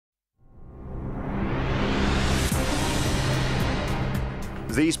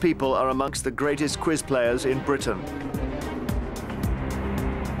These people are amongst the greatest quiz players in Britain.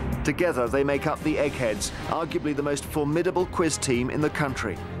 Together, they make up the Eggheads, arguably the most formidable quiz team in the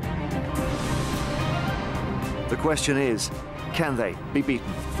country. The question is, can they be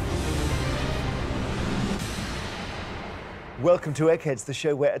beaten? Welcome to Eggheads, the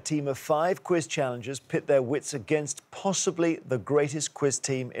show where a team of 5 quiz challengers pit their wits against possibly the greatest quiz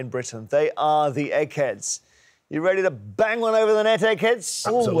team in Britain. They are the Eggheads. You ready to bang one over the net, Eggheads?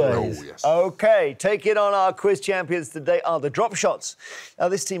 Absolutely. Always. Oh, yes. OK, taking on our quiz champions today are the Drop Shots. Now,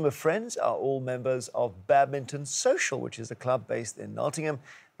 this team of friends are all members of Badminton Social, which is a club based in Nottingham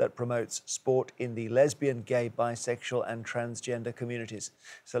that promotes sport in the lesbian, gay, bisexual and transgender communities.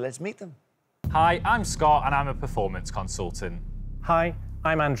 So let's meet them. Hi, I'm Scott and I'm a performance consultant. Hi,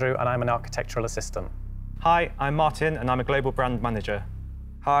 I'm Andrew and I'm an architectural assistant. Hi, I'm Martin and I'm a global brand manager.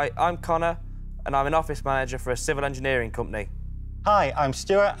 Hi, I'm Connor and I'm an office manager for a civil engineering company. Hi, I'm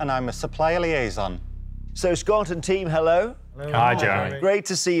Stuart and I'm a supplier liaison. So Scott and team, hello. Hello. Hi, Jeremy. Great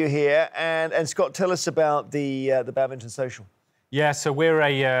to see you here. And Scott, tell us about the Badminton Social. Yeah, so we're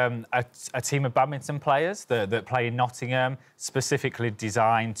a team of badminton players that play in Nottingham, specifically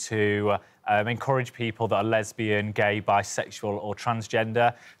designed to encourage people that are lesbian, gay, bisexual or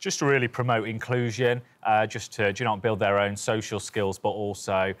transgender, just to really promote inclusion, just to build their own social skills, but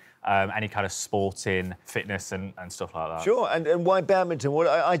also any kind of sporting, fitness and stuff like that. Sure, and why badminton? Well,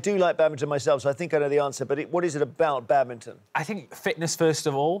 I do like badminton myself, so I think I know the answer, but what is it about badminton? I think fitness, first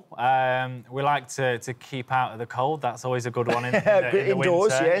of all. We like to keep out of the cold. That's always a good one in the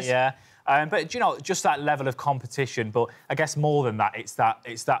Indoors, winter. yes. Yeah. But, just that level of competition. But I guess more than that, it's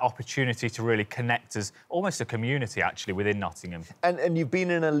that opportunity to really connect as almost a community, actually, within Nottingham. And you've been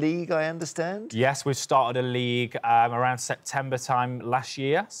in a league, I understand? Yes, we've started a league around September time last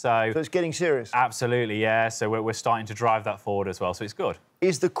year. So it's getting serious? Absolutely, yeah. So we're starting to drive that forward as well, so it's good.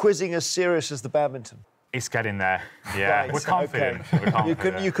 Is the quizzing as serious as the badminton? It's getting there, yeah. Right, We're confident. okay. We're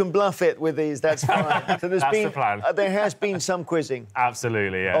confident. You can bluff it with these, that's fine. So That's the plan. There has been some quizzing.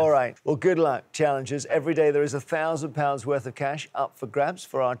 Absolutely, yeah. All right. Well, good luck, challengers. Every day there is £1,000 worth of cash up for grabs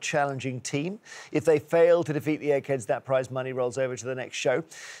for our challenging team. If they fail to defeat the Eggheads, that prize money rolls over to the next show.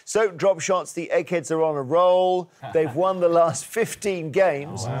 So, Drop Shots, the Eggheads are on a roll. They've won the last 15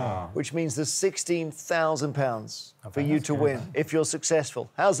 games, which means there's £16,000 for you to win if you're successful.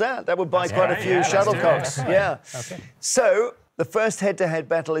 How's that? That would buy quite a few shuttlecocks. Yeah. Okay. So, the first head-to-head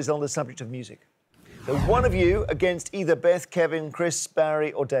battle is on the subject of music. So, one of you against either Beth, Kevin, Chris,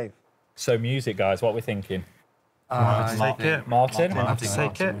 Barry or Dave. So, music, guys, what are we thinking? Martin. Martin? I'll have to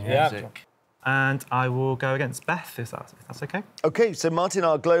take it. Yeah. And I will go against Beth, if that's OK. OK, so Martin,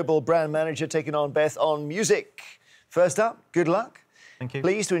 our global brand manager, taking on Beth on music. First up, good luck. Thank you.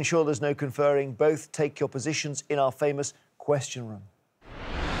 Please, to ensure there's no conferring, both take your positions in our famous question room.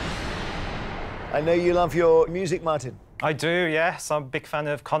 I know you love your music, Martin. I do, yes. I'm a big fan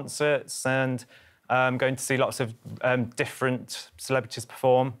of concerts and going to see lots of different celebrities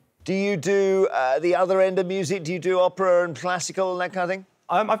perform. Do you do the other end of music? Do you do opera and classical and that kind of thing?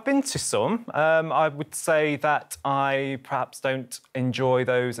 I've been to some. I would say that I perhaps don't enjoy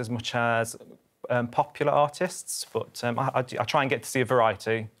those as much as popular artists, but I try and get to see a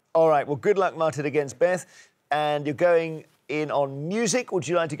variety. All right, well, good luck, Martin, against Beth. And you're going in on music. Would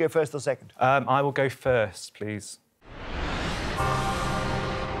you like to go first or second? I will go first, please.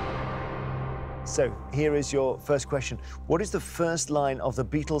 So, here is your first question. What is the first line of the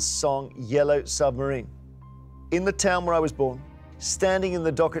Beatles song Yellow Submarine? In the town where I was born, standing in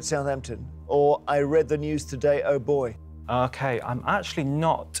the dock at Southampton, or I read the news today, oh boy? OK, I'm actually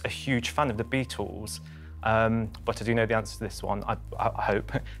not a huge fan of the Beatles, but I do know the answer to this one, I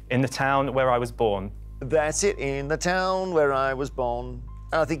hope. In the town where I was born. That's it, in the town where I was born.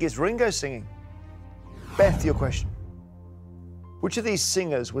 And I think it's Ringo singing. Beth, your question. Which of these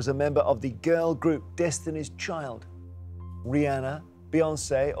singers was a member of the girl group Destiny's Child? Rihanna,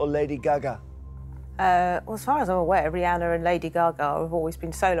 Beyoncé or Lady Gaga? Well, as far as I'm aware, Rihanna and Lady Gaga have always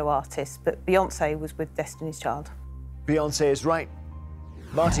been solo artists, but Beyoncé was with Destiny's Child. Beyoncé is right.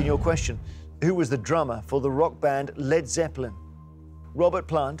 Martin, your question. Who was the drummer for the rock band Led Zeppelin? Robert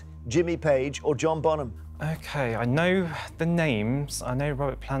Plant, Jimmy Page or John Bonham? OK, I know the names. I know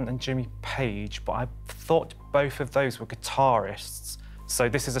Robert Plant and Jimmy Page, but I thought both of those were guitarists. So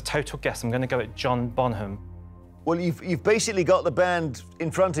this is a total guess. I'm going to go at John Bonham. Well, you've basically got the band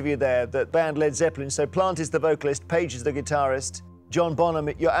in front of you there, the band Led Zeppelin. So Plant is the vocalist, Page is the guitarist. John Bonham,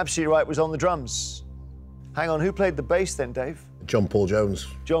 you're absolutely right, was on the drums. Hang on, who played the bass then, Dave? John Paul Jones.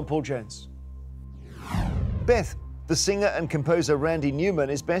 John Paul Jones. Beth, the singer and composer Randy Newman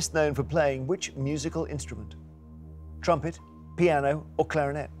is best known for playing which musical instrument? Trumpet, piano or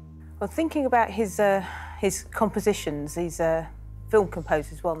clarinet? Well, thinking about his compositions, he's a film composer,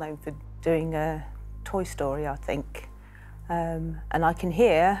 he's well known for doing Toy Story, I think. And I can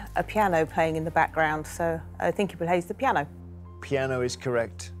hear a piano playing in the background, so I think he plays the piano. Piano is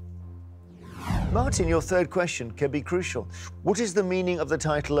correct. Martin, your third question can be crucial. What is the meaning of the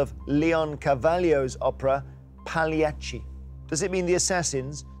title of Leon Cavaglio's opera, Pagliacci? Does it mean the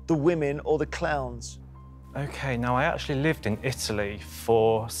assassins, the women, or the clowns? OK, now I actually lived in Italy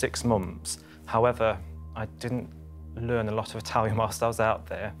for 6 months. However, I didn't learn a lot of Italian whilst I was out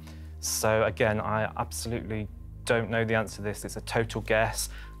there. So again, I absolutely don't know the answer to this. It's a total guess.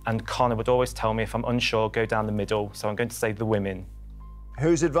 And Connor would always tell me if I'm unsure, go down the middle. So I'm going to say the women.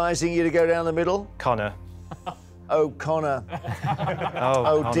 Who's advising you to go down the middle? Connor. Oh, Connor.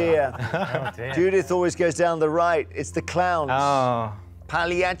 Oh, Oh, dear. Judith always goes down the right. It's the clowns. Oh.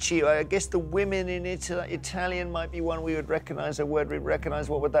 Pagliacci. I guess the women in Italian might be one we would recognise, a word we'd recognise.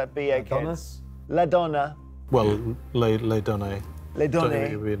 What would that be, Eggheads? La donna. Well, le donne. Le donne.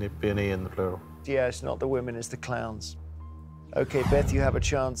 It would be an E in the plural. Yeah, it's not the women, it's the clowns. OK, Beth, you have a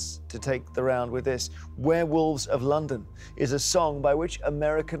chance to take the round with this. Werewolves of London is a song by which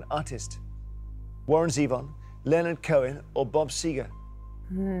American artist? Warren Zevon, Leonard Cohen, or Bob Seger?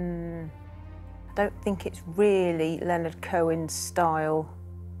 I don't think it's really Leonard Cohen's style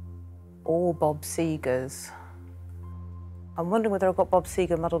or Bob Seger's. I'm wondering whether I've got Bob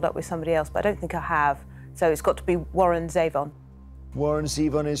Seger muddled up with somebody else, but I don't think I have. So it's got to be Warren Zevon. Warren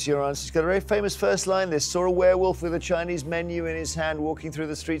Zevon is your answer. He's got a very famous first line. This saw a werewolf with a Chinese menu in his hand walking through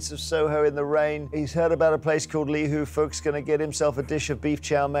the streets of Soho in the rain. He's heard about a place called Li Hu Fook's going to get himself a dish of beef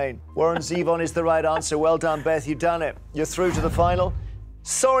chow mein. Warren Zevon is the right answer. Well done, Beth. You've done it. You're through to the final.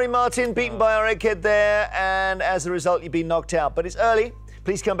 Sorry, Martin, beaten by our egghead there, and as a result, you've been knocked out. But it's early.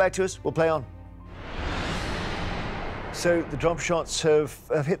 Please come back to us. We'll play on. So the drop shots have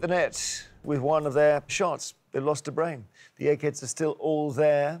hit the net with one of their shots. They lost a brain. The eggheads are still all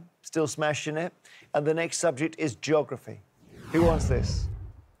there, still smashing it. And the next subject is geography. Who wants this?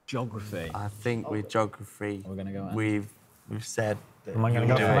 Geography. I think with geography, We're going to go on. we've said that Am I going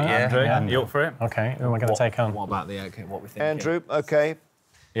to go do for it, that? yeah. Andrew, you up for it? OK, who am I going to take on? What about the what we think? Andrew, OK.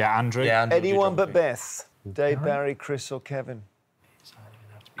 Yeah, Andrew. Yeah, Andrew, do Anyone but geography. Beth. Dave, Barry, Chris, or Kevin?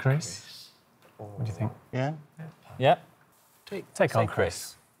 Chris? What do you think? Yeah? Yeah. Take on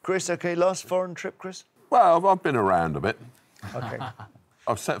Chris. Chris, OK. Last foreign trip, Chris? Well, I've been around a bit. OK.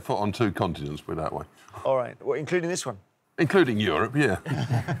 I've set foot on 2 continents, put it that way. All right. Well, including this one. Including Europe, yeah.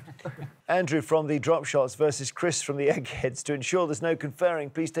 Andrew from the drop shots versus Chris from the eggheads. To ensure there's no conferring,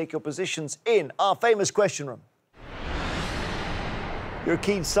 please take your positions in our famous question room. You're a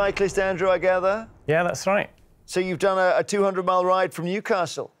keen cyclist, Andrew, I gather? Yeah, that's right. So you've done a 200-mile ride from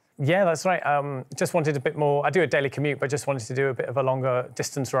Newcastle? Yeah, that's right. Just wanted a bit more. I do a daily commute, but just wanted to do a bit of a longer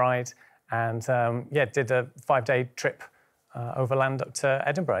distance ride. And yeah, did a 5-day trip overland up to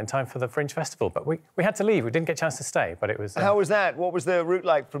Edinburgh in time for the Fringe Festival. But we had to leave. We didn't get a chance to stay, but it was... How was that? What was the route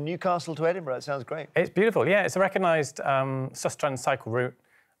like from Newcastle to Edinburgh? It sounds great. It's beautiful, yeah. It's a recognised Sustrans cycle route,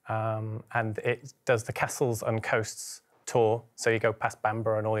 and it does the castles and coasts tour. So you go past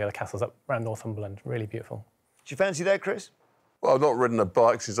Bamburgh and all the other castles up around Northumberland. Really beautiful. Do you fancy that, Chris? Well, I've not ridden a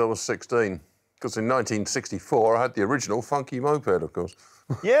bike since I was 16, because in 1964 I had the original funky moped, of course.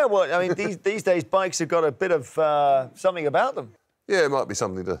 Yeah, well, I mean, these days bikes have got a bit of something about them. Yeah, it might be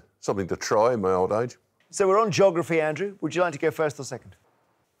something to try in my old age. So we're on geography, Andrew. Would you like to go first or second?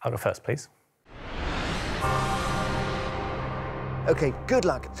 I'll go first, please. OK, good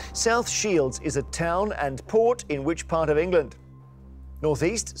luck. South Shields is a town and port in which part of England?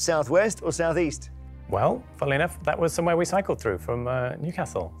 Northeast, southwest, or southeast? Well, funnily enough, that was somewhere we cycled through from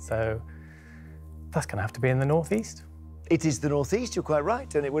Newcastle. So that's going to have to be in the northeast. It is the northeast, you're quite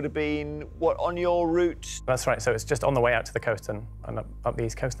right. And it would have been, what, on your route? That's right. So it's just on the way out to the coast and up the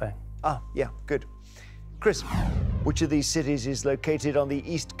east coast there. Ah, yeah, good. Chris, which of these cities is located on the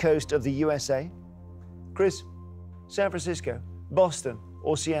east coast of the USA? Chris, San Francisco, Boston,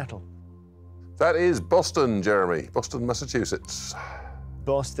 or Seattle? That is Boston, Jeremy. Boston, Massachusetts.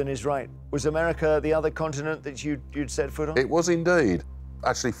 Boston is right. Was America the other continent that you'd set foot on? It was indeed.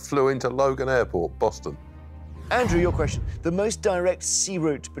 Actually flew into Logan Airport, Boston. Andrew, your question. The most direct sea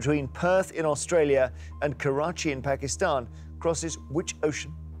route between Perth in Australia and Karachi in Pakistan crosses which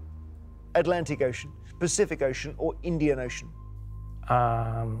ocean? Atlantic Ocean, Pacific Ocean, or Indian Ocean?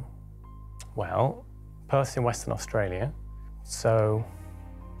 Well, Perth's in Western Australia, so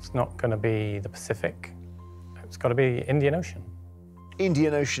it's not going to be the Pacific. It's got to be Indian Ocean.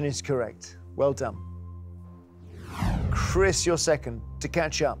 Indian Ocean is correct. Well done. Chris, you're second. To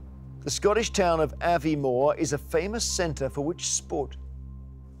catch up. The Scottish town of Aviemore is a famous centre for which sport?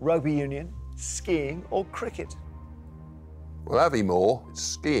 Rugby union, skiing or cricket? Well, Aviemore, it's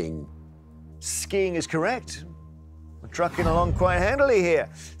skiing. Skiing is correct. We're trucking along quite handily here.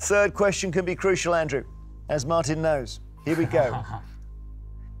 Third question can be crucial, Andrew, as Martin knows. Here we go.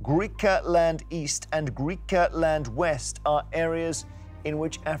 Greeka Land East and Greeka Land West are areas in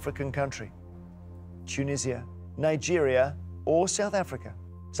which African country? Tunisia, Nigeria, or South Africa?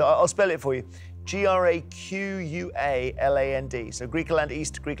 So I'll spell it for you. Graqualand. So Greeka Land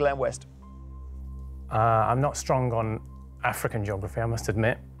East, Greeka Land West. I'm not strong on African geography, I must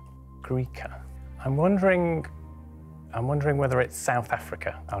admit. Greeka. I'm wondering whether it's South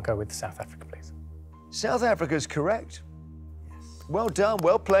Africa. I'll go with South Africa, please. South Africa's correct. Well done,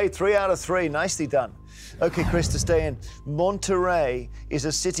 well played, 3 out of 3, nicely done. Okay, Chris, to stay in. Monterrey is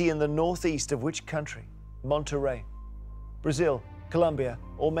a city in the northeast of which country? Monterrey. Brazil, Colombia,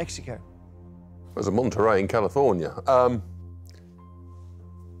 or Mexico? There's a Monterey in California.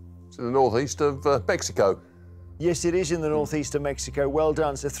 It's in the northeast of Mexico. Yes, it is in the northeast of Mexico. Well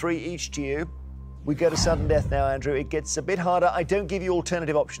done, so 3 each to you. We go to sudden death now, Andrew. It gets a bit harder. I don't give you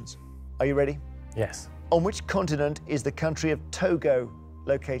alternative options. Are you ready? Yes. On which continent is the country of Togo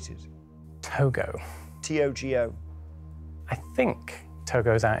located? Togo. T-O-G-O. I think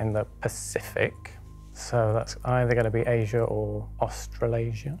Togo's out in the Pacific, so that's either going to be Asia or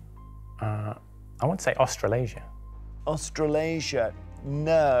Australasia. I want to say Australasia. Australasia.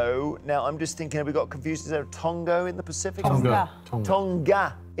 No. Now, I'm just thinking, have we got confused? Is there a Tonga in the Pacific? Tonga.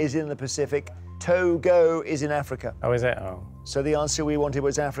 Tonga is in the Pacific. Togo is in Africa. Oh, is it? Oh. So the answer we wanted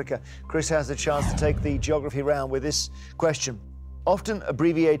was Africa. Chris has the chance to take the geography round with this question. Often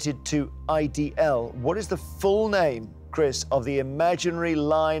abbreviated to IDL, what is the full name, Chris, of the imaginary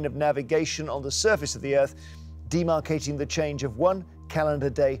line of navigation on the surface of the Earth, demarcating the change of one calendar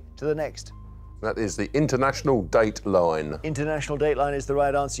day to the next? That is the International Date Line. International Date Line is the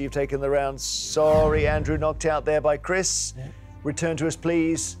right answer. You've taken the round. Sorry, Andrew, knocked out there by Chris. Yeah. Return to us,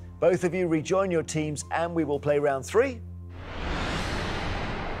 please. Both of you rejoin your teams and we will play round 3.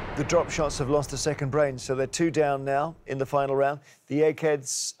 The drop shots have lost a second brain, so they're 2 down now in the final round. The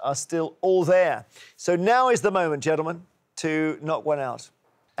Eggheads are still all there. So now is the moment, gentlemen, to knock one out.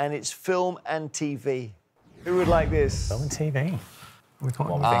 And it's film and TV. Who would like this? Film and TV. What are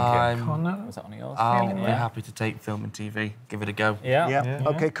we thinking? Connor? Was that one of yours? I'll be happy to take film and TV. Give it a go. Yeah.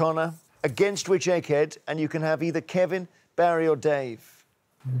 OK, Connor, against which Egghead? And you can have either Kevin, Barry or Dave.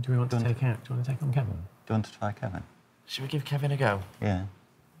 Who do we want to take out? Do you want to take on Kevin? Do you want to try Kevin? Should we give Kevin a go? Yeah.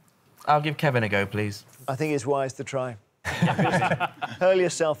 I'll give Kevin a go, please. I think it's wise to try. Hurl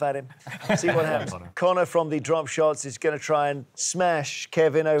yourself at him. See what happens. Connor from the drop shots is going to try and smash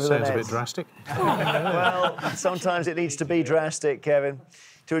Kevin over the net. Sounds a bit drastic. Well, sometimes it needs to be drastic, Kevin.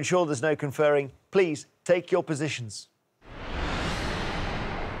 To ensure there's no conferring, please take your positions.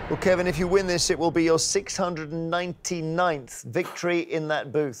 Well, Kevin, if you win this, it will be your 699th victory in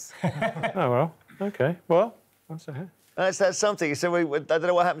that booth. Oh, well, OK. Well, that's okay. That's something. So I don't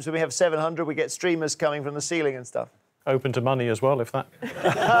know what happens when we have 700. We get streamers coming from the ceiling and stuff. Open to money as well, if that...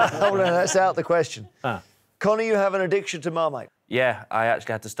 Oh, no, that's out the question. Connor, you have an addiction to Marmite. Yeah, I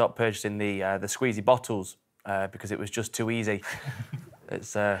actually had to stop purchasing the squeezy bottles because it was just too easy.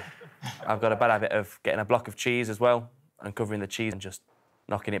 It's I've got a bad habit of getting a block of cheese as well and covering the cheese and just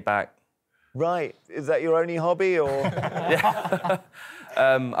knocking it back. Right. Is that your only hobby, or...? Yeah.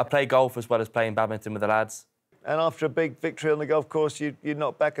 I play golf as well as playing badminton with the lads. And after a big victory on the golf course, you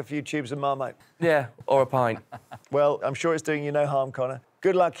knock back a few tubes of Marmite. Yeah, or a pint. Well, I'm sure it's doing you no harm, Connor.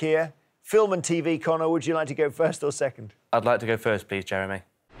 Good luck here. Film and TV, Connor, would you like to go first or second? I'd like to go first, please, Jeremy.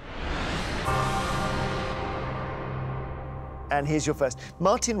 And here's your first.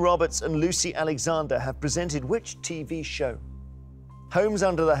 Martin Roberts and Lucy Alexander have presented which TV show? Homes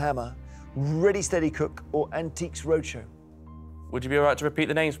Under the Hammer, Ready Steady Cook, or Antiques Roadshow? Would you be all right to repeat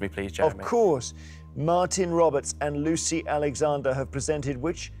the names for me, please, Jeremy? Of course. Martin Roberts and Lucy Alexander have presented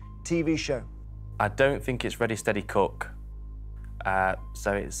which TV show? I don't think it's Ready Steady Cook.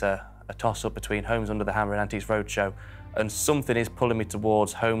 So it's a toss-up between Homes Under the Hammer and Antiques Roadshow. And something is pulling me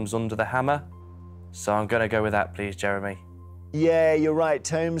towards Homes Under the Hammer. So I'm going to go with that, please, Jeremy. Yeah, you're right.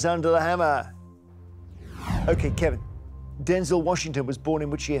 Homes Under the Hammer. OK, Kevin. Denzel Washington was born in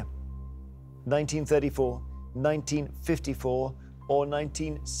which year? 1934, 1954, or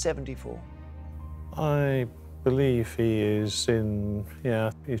 1974? I believe he is in,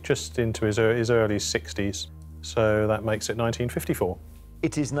 he's just into his early 60s. So that makes it 1954.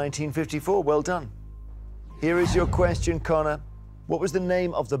 It is 1954. Well done. Here is your question, Connor. What was the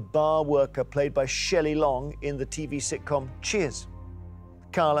name of the bar worker played by Shelley Long in the TV sitcom Cheers?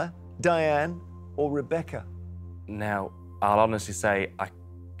 Carla, Diane or Rebecca? Now, I'll honestly say I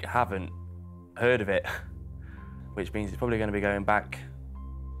haven't heard of it, which means it's probably going to be going back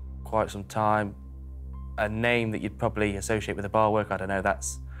quite some time. A name that you'd probably associate with a bar worker, I don't know,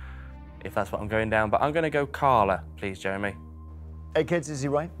 if that's what I'm going down, but I'm going to go Carla, please, Jeremy. Eggheads, is he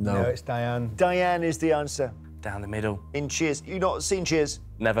right? No, it's Diane. Diane is the answer. Down the middle. In Cheers. You not seen Cheers?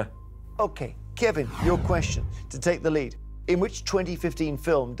 Never. Okay, Kevin, your question to take the lead. In which 2015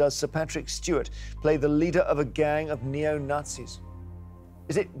 film does Sir Patrick Stewart play the leader of a gang of neo-Nazis?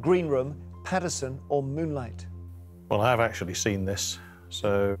 Is it Green Room, Patterson, or Moonlight? Well, I have actually seen this,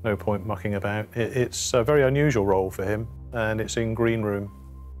 so no point mucking about. It's a very unusual role for him, and it's in Green Room.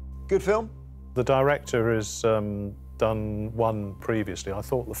 Good film? The director has done one previously. I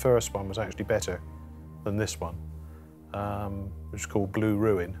thought the first one was actually better than this one, which is called Blue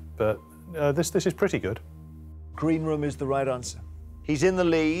Ruin, but this is pretty good. Green Room is the right answer. He's in the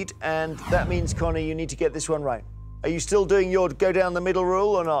lead, and that means, Connor, you need to get this one right. Are you still doing your go down the middle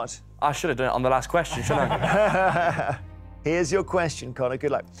rule or not? I should have done it on the last question, shouldn't I? Here's your question, Connor.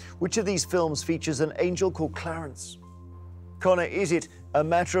 Good luck. Which of these films features an angel called Clarence? Connor, is it A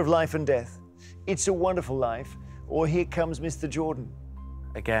Matter of Life and Death, It's a Wonderful Life, or Here Comes Mr. Jordan?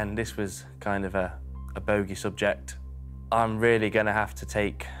 Again, this was kind of a bogey subject. I'm really going to have to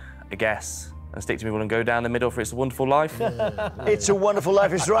take a guess and stick to me and go down the middle for It's a Wonderful Life. It's a Wonderful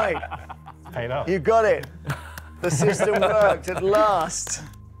Life is right. Paid up. You got it. The system worked at last.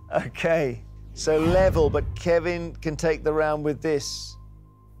 Okay, so level, but Kevin can take the round with this.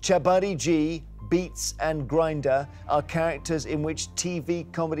 Chabari G, Beats and Grinder are characters in which TV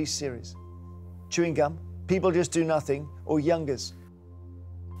comedy series? Chewing Gum, People Just Do Nothing, or Youngers?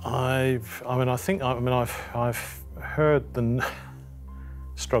 I've heard the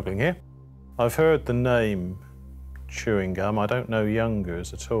struggling here. I've heard the name Chewing Gum. I don't know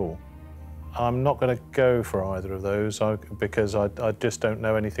Youngers at all. I'm not going to go for either of those because I just don't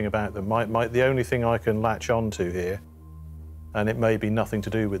know anything about them. The only thing I can latch onto here, and it may be nothing to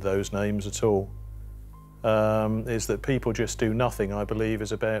do with those names at all, is that People Just Do Nothing, I believe,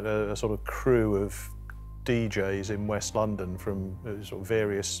 is about a sort of crew of DJs in West London from sort of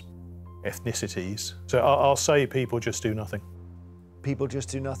various ethnicities. So I'll say People Just Do Nothing. People Just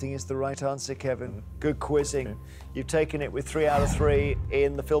Do Nothing is the right answer, Kevin. Good quizzing. Okay. You've taken it with 3 out of 3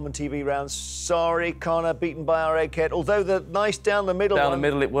 in the film and TV rounds. Sorry, Connor, beaten by our egghead. Although the nice down the middle Down the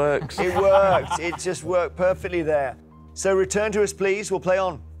middle, it works. It worked. It just worked perfectly there. So return to us, please. We'll play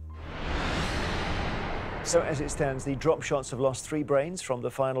on. So as it stands, the drop shots have lost 3 brains from the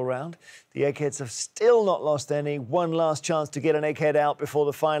final round. The eggheads have still not lost any. One last chance to get an egghead out before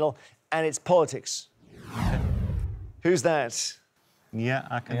the final, and it's politics. Who's that? Yeah,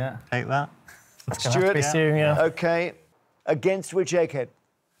 I can take that. Stuart? Yeah. OK. Against which egghead?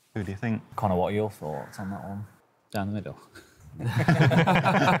 Who do you think? Connor, what are your thoughts on that one? Down the middle. Not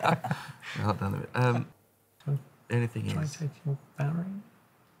down the middle. The only thing is... taking Barry?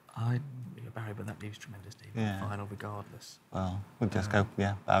 Barry, but that leaves tremendous deep Yeah. final regardless. Well, we'll just go,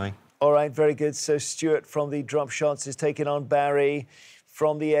 Barry. All right, very good. So Stuart from the drop shots is taking on Barry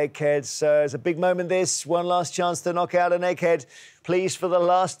from the eggheads. So it's a big moment this. One last chance to knock out an egghead. Please, for the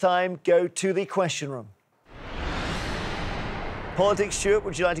last time, go to the question room. Politics, Stuart,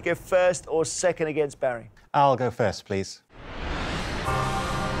 would you like to go first or second against Barry? I'll go first, please.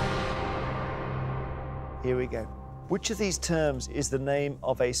 Here we go. Which of these terms is the name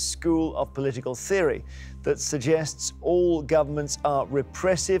of a school of political theory that suggests all governments are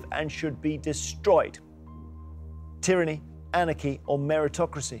repressive and should be destroyed? Tyranny, anarchy, or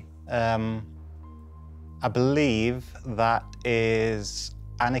meritocracy? I believe that is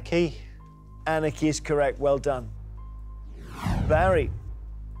anarchy. Anarchy is correct. Well done. Barry,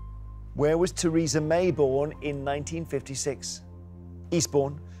 where was Theresa May born in 1956?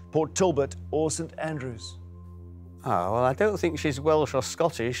 Eastbourne, Port Talbot, or St Andrews? Oh, well, I don't think she's Welsh or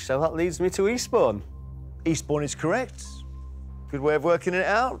Scottish, so that leads me to Eastbourne. Eastbourne is correct. Good way of working it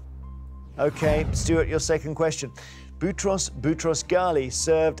out. OK, Stuart, your second question. Boutros Boutros-Ghali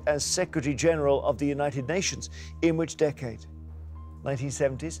served as Secretary General of the United Nations in which decade?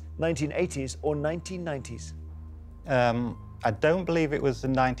 1970s, 1980s, or 1990s? I don't believe it was the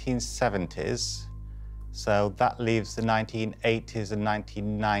 1970s, so that leaves the 1980s and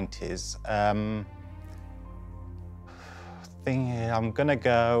 1990s. I'm going to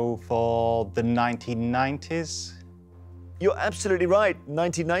go for the 1990s. You're absolutely right,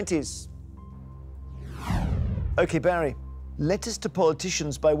 1990s. OK, Barry. Letters to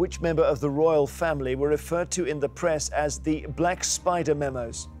politicians by which member of the royal family were referred to in the press as the Black Spider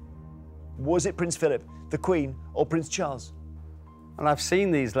Memos? Was it Prince Philip, the Queen, or Prince Charles? And I've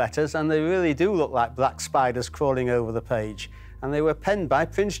seen these letters, and they really do look like black spiders crawling over the page. And they were penned by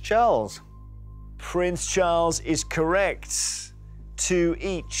Prince Charles. Prince Charles is correct. 2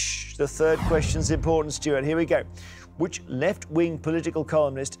 each. The third question's important, Stuart. Here we go. Which left-wing political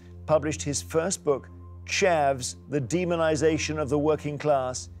columnist published his first book, Chavs, The Demonization of the Working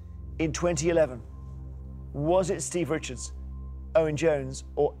Class, in 2011? Was it Steve Richards, Owen Jones,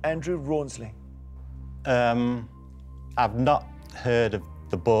 or Andrew Rawnsley? I've not heard of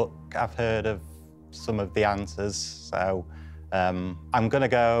the book. I've heard of some of the answers, so I'm going to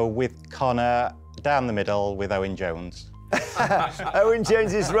go with Connor down the middle with Owen Jones. Owen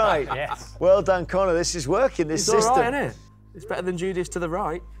Jones is right. Yes. Well done, Connor. This is working, this It's system. all right, isn't it? It's better than Judas to the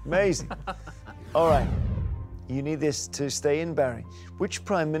right. Amazing. All right. You need this to stay in, Barry. Which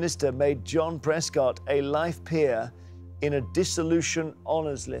Prime Minister made John Prescott a life peer in a dissolution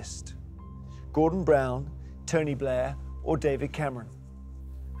honours list? Gordon Brown, Tony Blair, or David Cameron?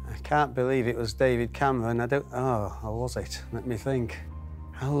 I can't believe it was David Cameron. Oh, or was it? Let me think.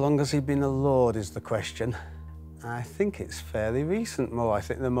 How long has he been a Lord is the question. I think it's fairly recent,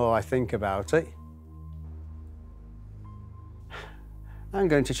 the more I think about it. I'm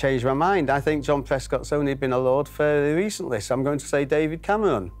going to change my mind. I think John Prescott's only been a Lord fairly recently, so I'm going to say David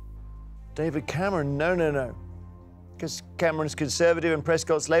Cameron. David Cameron? No. Because Cameron's Conservative and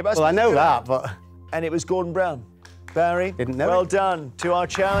Prescott's Labour. Well, I know that, but... And it was Gordon Brown. Barry, Didn't know well it. done to our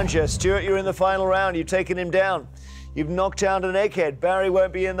challenger. Stuart, you're in the final round. You've taken him down. You've knocked out an egghead. Barry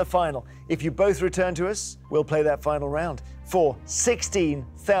won't be in the final. If you both return to us, we'll play that final round for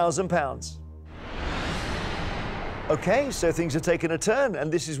 £16,000. OK, so things have taken a turn, and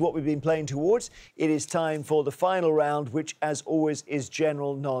this is what we've been playing towards. It is time for the final round, which, as always, is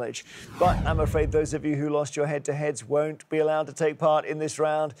general knowledge. But I'm afraid those of you who lost your head-to-heads won't be allowed to take part in this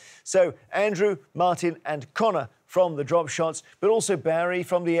round. So, Andrew, Martin and Connor from the Drop Shots, but also Barry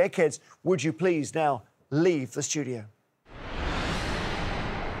from the Eggheads, would you please now leave the studio?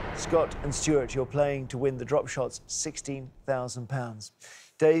 Scott and Stuart, you're playing to win the Drop Shots £16,000.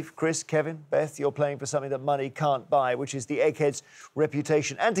 Dave, Chris, Kevin, Beth, you're playing for something that money can't buy, which is the Eggheads'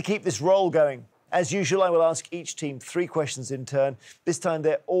 reputation. And to keep this roll going, as usual, I will ask each team 3 questions in turn. This time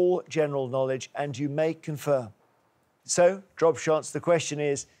they're all general knowledge, and you may confer. So, Drop Shots, the question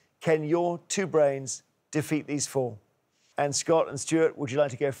is, can your 2 brains defeat these 4? And Scott and Stuart, would you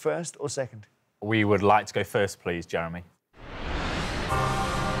like to go first or second? We would like to go first, please, Jeremy.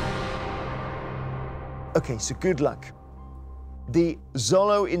 OK, so good luck. The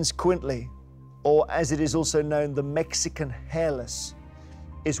Xoloitzcuintli, or as it is also known, the Mexican hairless,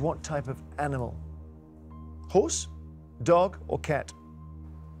 is what type of animal? Horse, dog, or cat?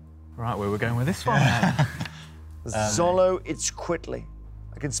 Right, where we're going with this one. Xoloitzcuintli.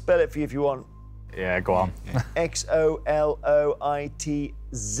 I can spell it for you if you want. Yeah, go on.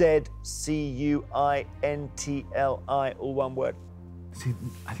 Xoloitzcuintli, all one word. See,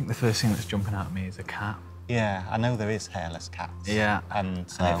 I think the first thing that's jumping out at me is a cat. Yeah, I know there is hairless cats. Yeah, and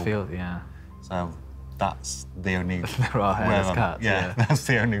so I feel, yeah. So that's the only. There are hairless cats. Yeah, that's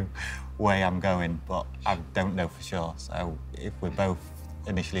the only way I'm going, but I don't know for sure. So if we both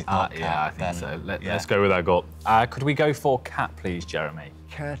initially thought cat, yeah, I think then, so. Let's go with our gut. Could we go for cat, please, Jeremy?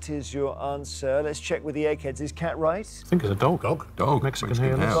 Cat is your answer. Let's check with the Eggheads. Is cat right? I think it's a dog. Dog. Mexican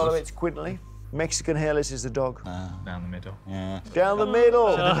hairless. Xoloitzcuintli. Mexican hairless is the dog. Down the middle. Yeah. Down the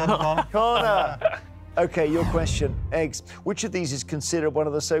middle. Corner. OK, your question. Eggs. Which of these is considered one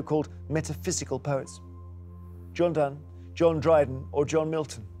of the so-called metaphysical poets? John Donne, John Dryden, or John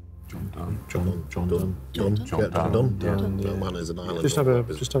Milton? John Donne. No man is an island. Just have a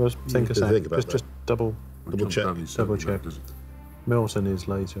think a sec. Just double check. Double check. Milton is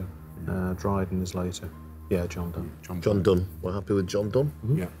later. Dryden is later. Yeah, John Donne. John Donne. We're happy with John Donne?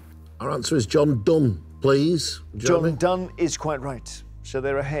 Yeah. Our answer is John Donne, please. Jeremy? John Donne is quite right. So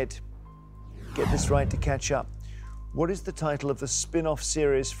they're ahead. Get this right to catch up. What is the title of the spin-off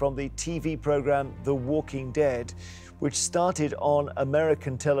series from the TV program The Walking Dead, which started on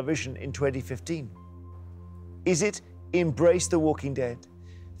American television in 2015? Is it Embrace the Walking Dead,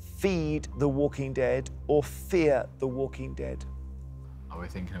 Feed the Walking Dead, or Fear the Walking Dead? Are we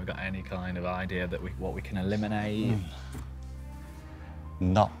thinking, have we got any kind of idea that what we can eliminate?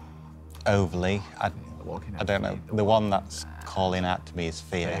 Not overly. I don't know. The one that's calling out to me is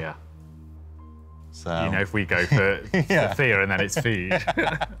fear. Yeah. So You know, if we go for fear and then it's feed.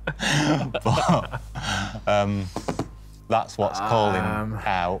 but, that's what's calling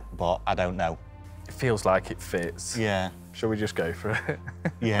out, but I don't know. It feels like it fits. Yeah. Shall we just go for it?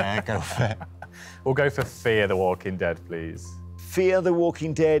 Yeah, go for it. We'll go for Fear the Walking Dead, please. Fear the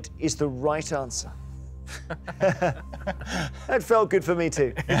Walking Dead is the right answer. That felt good for me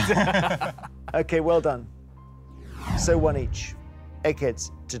too. OK, well done. So one each.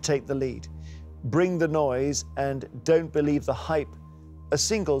 Eggheads to take the lead. Bring the Noise and Don't Believe the Hype are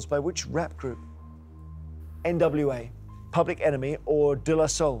singles by which rap group? NWA, Public Enemy or De La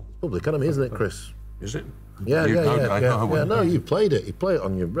Soul? Public Enemy, isn't it, Chris? Is it? Yeah, You- yeah, okay, yeah, I yeah. wouldn't No, know. you played it. You play it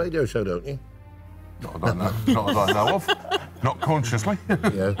on your radio show, don't you? Not that I know, not that I know of. Not consciously.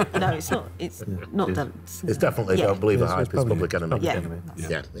 Yeah. No, it's not. It's not done. It's definitely Yeah. Don't Believe the It's Hype. It's Public- Public Enemy. Yeah.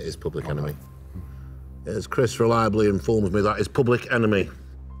 Yeah, it is Public Enemy. As Chris reliably informs me, that is Public Enemy.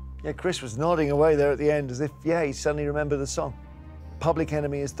 Yeah, Chris was nodding away there at the end as if, yeah, he suddenly remembered the song. Public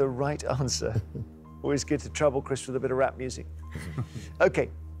Enemy is the right answer. Always good to trouble Chris with a bit of rap music.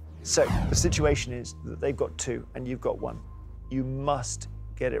 OK, so the situation is that they've got 2 and you've got 1. You must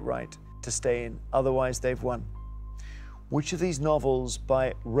get it right to stay in, otherwise they've won. Which of these novels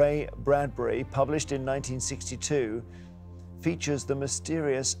by Ray Bradbury, published in 1962, features the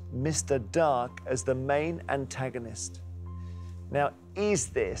mysterious Mr. Dark as the main antagonist? Now, is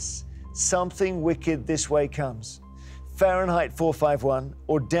this Something Wicked This Way Comes, Fahrenheit 451,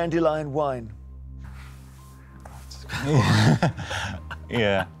 or Dandelion Wine?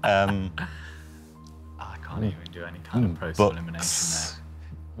 Yeah. I can't even do any kind of process of elimination there.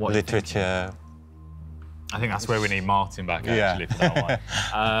 What are you thinking? Literature. I think that's where we need Martin back, Yeah. actually, for that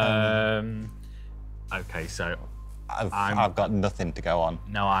one. OK, so I've got nothing to go on.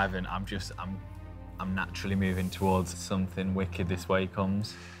 no, I haven't. I'm naturally moving towards Something Wicked This Way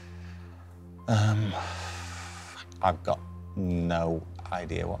Comes. I've got no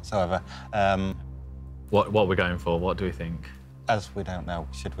idea whatsoever. What are we going for? What do we think? As we don't know,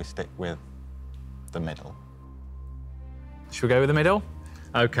 should we stick with the middle? Should we go with the middle?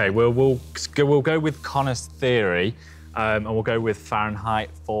 OK, we'll go with Connor's theory, and we'll go with Fahrenheit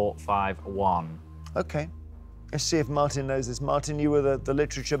 451. OK, let's see if Martin knows this. Martin, you were the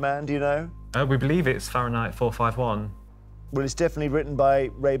literature man, do you know? We believe it's Fahrenheit 451. Well, it's definitely written by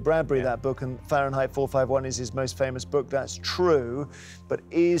Ray Bradbury, that book, and Fahrenheit 451 is his most famous book. That's true. But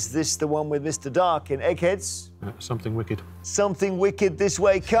is this the one with Mr. Dark in Eggheads? Something Wicked. Something Wicked This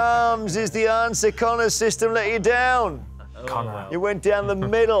Way Comes is the answer. Connor's system let you down. Connor. You went down the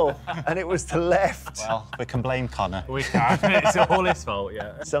middle, and it was to left. Well, we can blame Connor. We can. It's all his fault,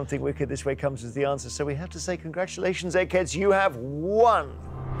 yeah. Something Wicked This Way Comes is the answer. So we have to say congratulations, Eggheads. You have won.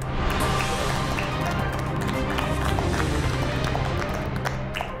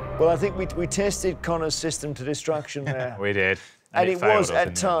 Well, I think we tested Connor's system to destruction there. We did. And it failed was, us at in the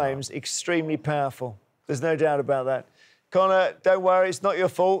end. times, extremely powerful. There's no doubt about that. Connor, don't worry, it's not your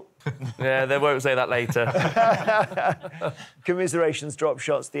fault. Yeah, they won't say that later. Commiserations, drop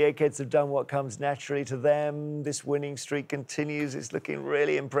shots. The Eggheads have done what comes naturally to them. This winning streak continues. It's looking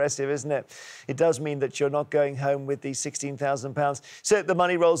really impressive, isn't it? It does mean that you're not going home with the £16,000. So the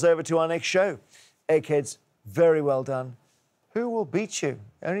money rolls over to our next show. Eggheads, very well done. Who will beat you?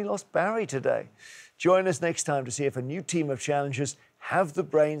 Only lost Barry today. Join us next time to see if a new team of challengers have the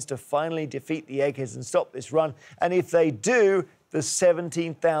brains to finally defeat the Eggheads and stop this run. And if they do, the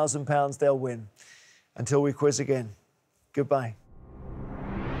 £17,000 they'll win. Until we quiz again, goodbye.